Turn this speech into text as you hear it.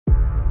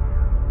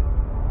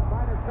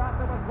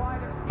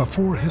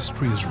Before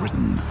history is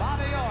written,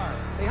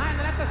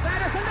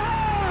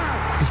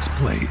 it's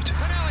played.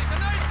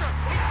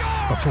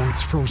 Before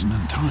it's frozen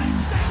in time,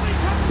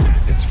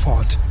 it's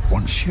fought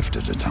one shift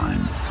at a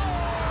time.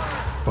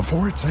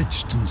 Before it's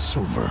etched in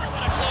silver,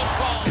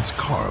 it's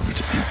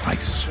carved in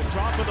ice.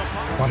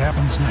 What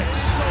happens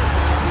next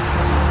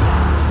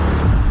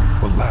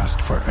will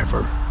last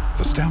forever.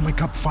 The Stanley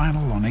Cup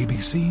Final on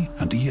ABC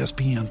and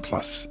ESPN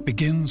Plus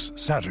begins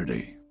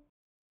Saturday.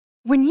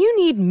 When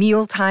you need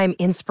mealtime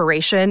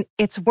inspiration,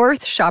 it's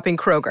worth shopping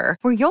Kroger,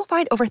 where you'll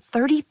find over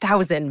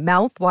 30,000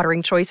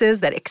 mouth-watering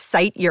choices that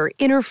excite your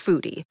inner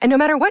foodie. And no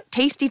matter what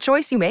tasty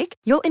choice you make,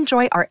 you'll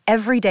enjoy our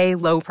everyday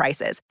low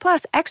prices,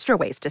 plus extra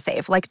ways to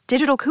save, like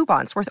digital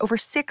coupons worth over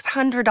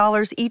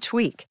 $600 each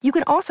week. You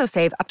can also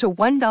save up to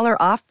 $1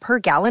 off per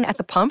gallon at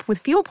the pump with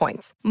fuel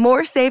points.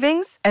 More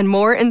savings and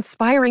more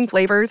inspiring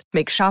flavors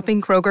make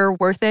shopping Kroger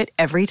worth it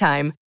every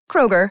time.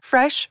 Kroger,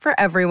 fresh for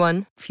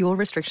everyone. Fuel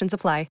restrictions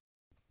apply.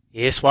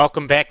 Yes,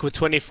 welcome back with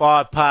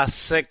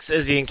 6:25.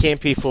 Izzy and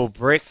Kempi for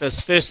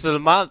breakfast. First of the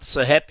month,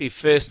 so happy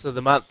first of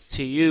the month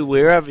to you,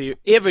 wherever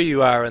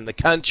you are in the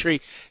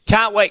country.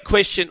 Can't wait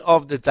question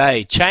of the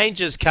day.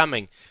 Change is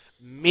coming.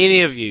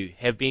 Many of you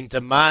have been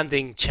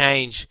demanding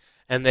change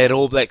in that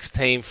All Blacks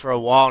team for a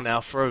while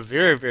now, for a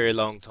very, very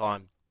long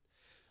time.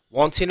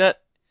 Wanting it,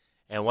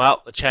 and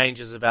well, the change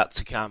is about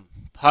to come.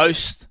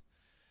 Post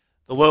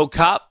the World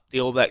Cup,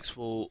 the All Blacks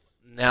will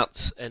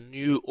announce a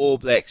new All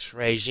Blacks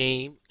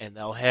regime, and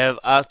they'll have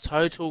a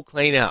total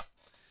clean-out.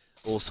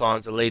 All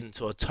signs are leading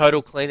to a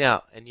total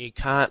clean-out, and you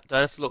don't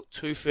have to look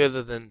too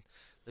further than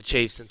the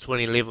Chiefs in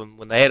 2011.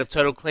 When they had a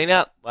total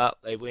clean-out, well,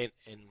 they went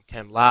and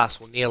came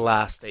last, or near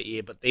last that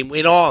year, but then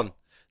went on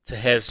to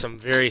have some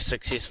very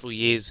successful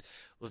years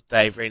with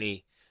Dave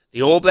Rennie.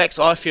 The All Blacks,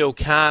 I feel,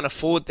 can't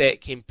afford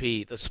that,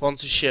 Kempi. The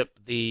sponsorship,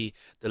 the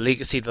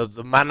legacy,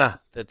 the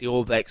mana that the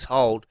All Blacks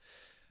hold.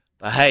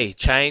 But hey,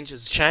 change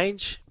is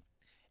change.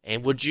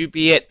 And would you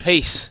be at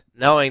peace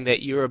knowing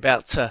that you're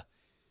about to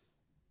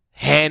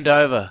hand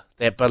over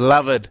that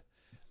beloved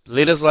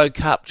Bledisloe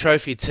Cup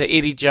trophy to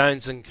Eddie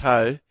Jones and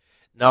co.,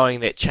 knowing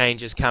that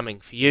change is coming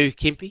for you,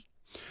 Kempi?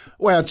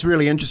 Well, it's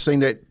really interesting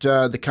that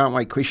the can't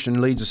wait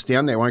question leads us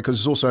down that way, because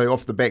it's also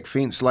off the back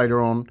fence later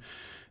on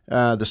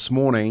this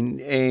morning.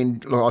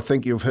 And look, I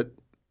think you've hit,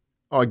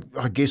 I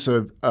guess,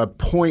 a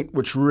point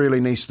which really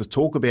needs to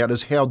talk about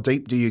is how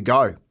deep do you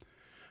go?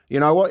 You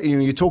know what?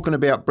 You're talking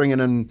about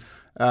bringing in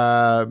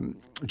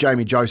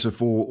Jamie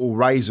Joseph or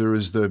Razor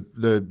as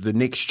the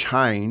next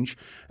change.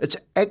 It's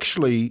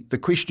actually the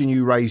question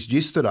you raised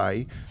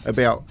yesterday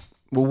about,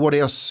 well, what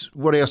else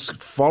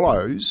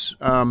follows,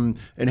 and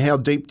how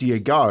deep do you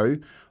go?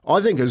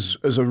 I think is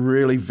a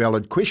really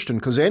valid question,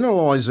 because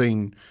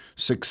analysing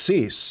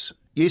success,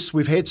 yes,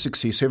 we've had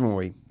success, haven't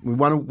we?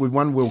 We've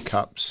won World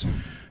Cups.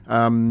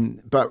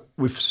 But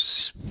we've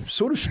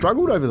sort of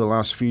struggled over the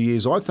last few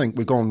years. I think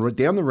we've gone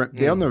down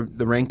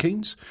the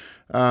rankings.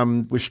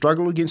 We've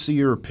struggled against the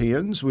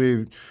Europeans.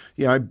 We're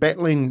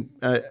battling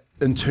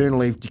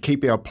internally to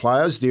keep our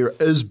players. There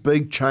is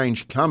big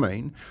change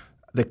coming.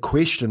 The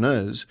question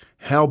is,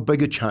 how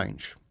big a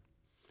change?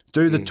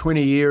 Do the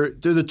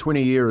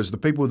 20-yearers, the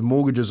people with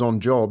mortgages on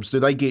jobs, do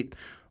they get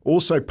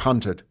also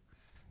punted?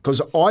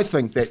 Because I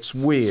think that's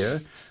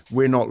where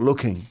we're not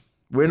looking.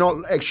 We're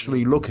not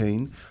actually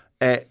looking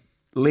at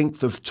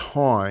length of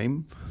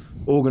time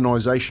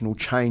organisational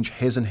change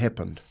hasn't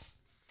happened.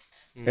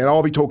 And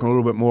I'll be talking a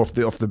little bit more off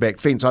the back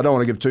fence. I don't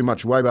want to give too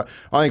much away, but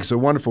I think it's a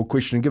wonderful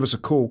question. Give us a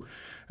call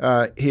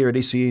here at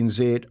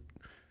SENZ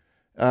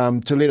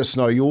to let us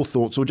know your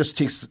thoughts, or just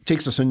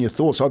text us in your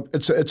thoughts.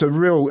 It's a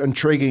real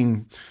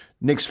intriguing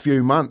next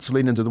few months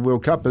leading into the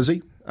World Cup,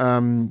 Izzy.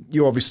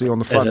 You're obviously on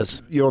the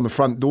front. You're on the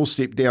front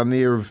doorstep down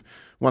there of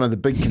one of the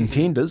big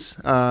contenders,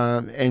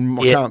 and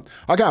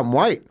I can't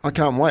wait.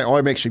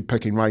 I'm actually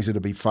picking Razor to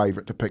be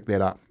favourite to pick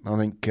that up. I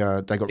think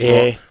they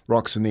got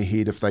rocks in their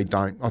head if they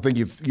don't. I think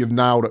you've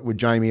nailed it with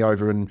Jamie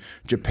over in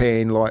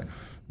Japan. Like,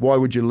 why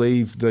would you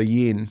leave the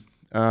yen?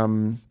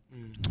 And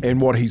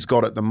what he's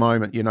got at the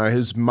moment,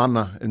 his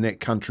mana in that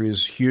country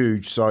is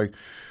huge. So,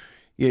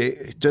 yeah,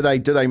 do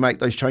they make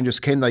those changes?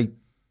 Can they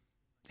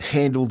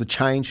handle the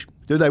change?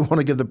 Do they want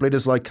to give the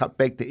Bledisloe Cup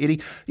back to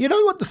Eddie? You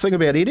know what the thing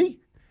about Eddie?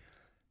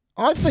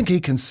 I think he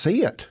can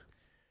see it.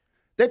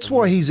 That's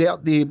why he's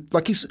out there.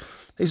 Like he's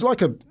like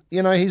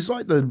he's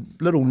like the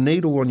little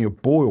needle on your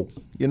boil.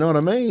 You know what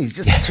I mean? He's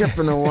just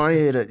chipping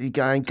away at it. He's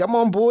going, come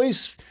on,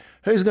 boys.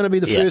 Who's going to be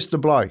the first to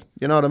blow?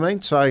 You know what I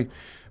mean? So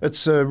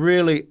it's a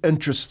really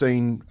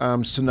interesting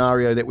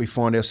scenario that we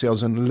find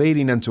ourselves in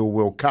leading into a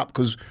World Cup,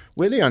 because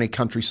we're the only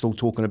country still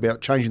talking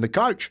about changing the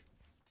coach.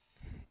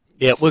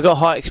 Yeah, we've got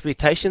high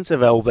expectations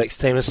of our All Blacks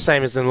team. It's the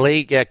same as in the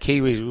league. Our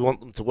Kiwis, we want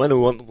them to win. We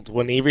want them to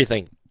win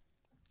everything.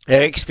 Our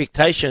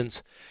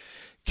expectations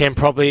can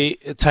probably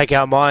take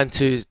our mind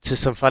to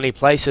some funny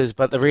places,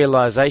 but the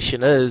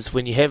realisation is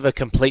when you have a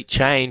complete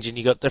change and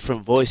you got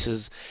different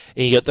voices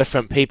and you got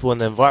different people in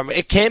the environment,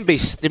 it can be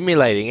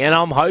stimulating. And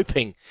I'm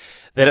hoping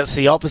that it's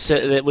the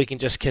opposite, that we can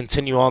just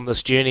continue on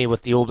this journey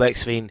with the All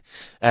Blacks being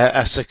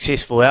a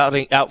successful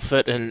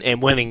outfit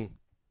and winning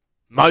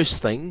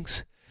most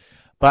things.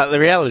 But the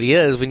reality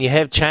is, when you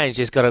have change,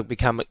 there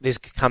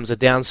comes a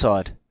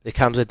downside. There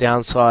comes a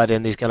downside,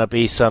 and there's going to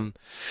be some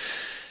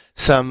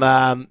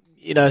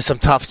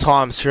tough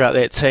times throughout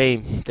that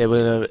team that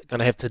we're going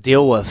to have to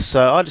deal with.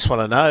 So I just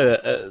want to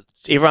know,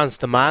 everyone's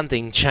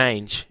demanding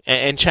change,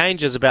 and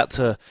change is about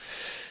to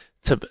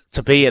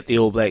be at the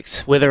All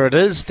Blacks, whether it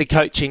is the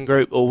coaching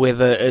group or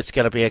whether it's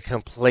going to be a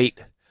complete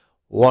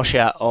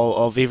washout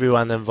of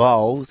everyone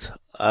involved.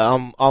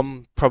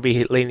 I'm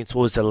probably leaning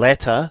towards the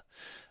latter.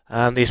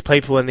 There's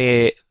people in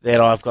there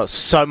that I've got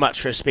so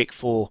much respect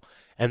for,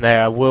 and they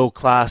are world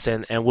class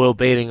and world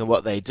beating in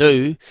what they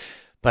do.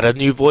 But a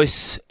new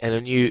voice and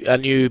a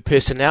new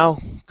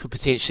personnel could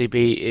potentially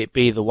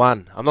be the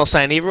one. I'm not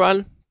saying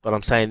everyone, but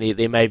I'm saying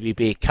there maybe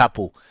be a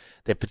couple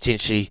that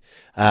potentially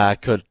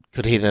could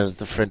head in a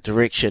different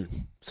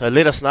direction. So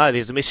let us know.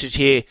 There's a message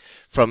here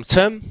from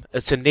Tim.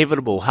 It's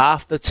inevitable.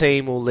 Half the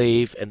team will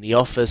leave, and the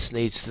office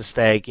needs to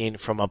start again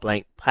from a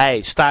blank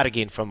page. That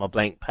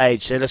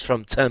is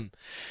from Tim.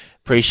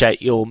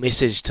 Appreciate your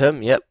message,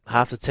 Tim. Yep,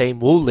 half the team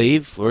will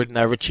leave. We already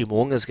know Richie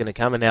Mo'unga is going to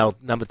come, and our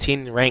number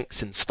 10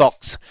 ranks and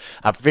stocks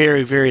are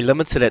very, very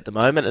limited at the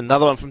moment.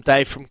 Another one from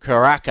Dave from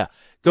Karaka.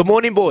 Good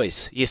morning,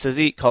 boys. Yes, is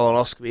it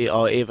colonoscopy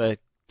I'll ever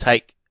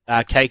take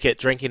cake at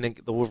drinking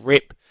the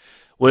rep?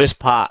 Worst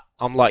part,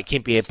 I'm like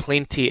Kempe, had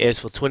plenty.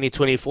 As for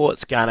 2024,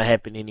 it's going to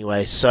happen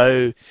anyway.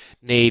 So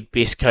need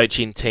best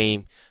coaching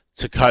team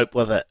to cope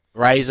with it.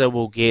 Razor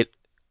will get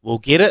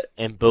it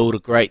and build a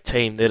great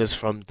team. That is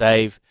from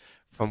Dave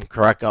from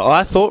Karaka.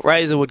 I thought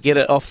Razor would get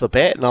it off the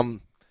bat, and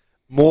I'm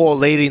more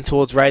leading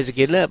towards Razor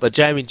getting it, but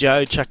Jamie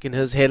Joe chucking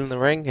his head in the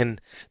ring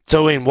and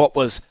doing what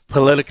was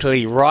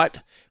politically right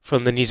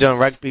from the New Zealand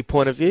rugby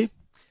point of view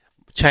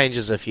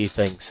changes a few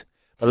things.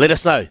 But let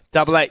us know,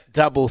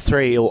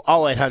 8833 or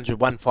 0800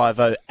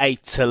 150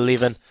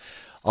 811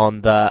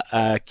 on the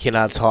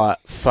Kennards Hire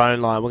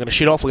phone line. We're going to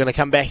shoot off. We're going to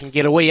come back and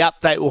get a wee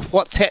update with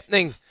what's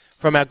happening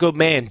from our good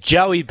man,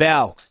 Joey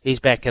Bell. He's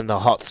back in the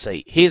hot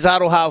seat. Here's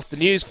Aroha with the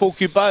news for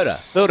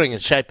Kubota, building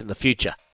and shaping the future.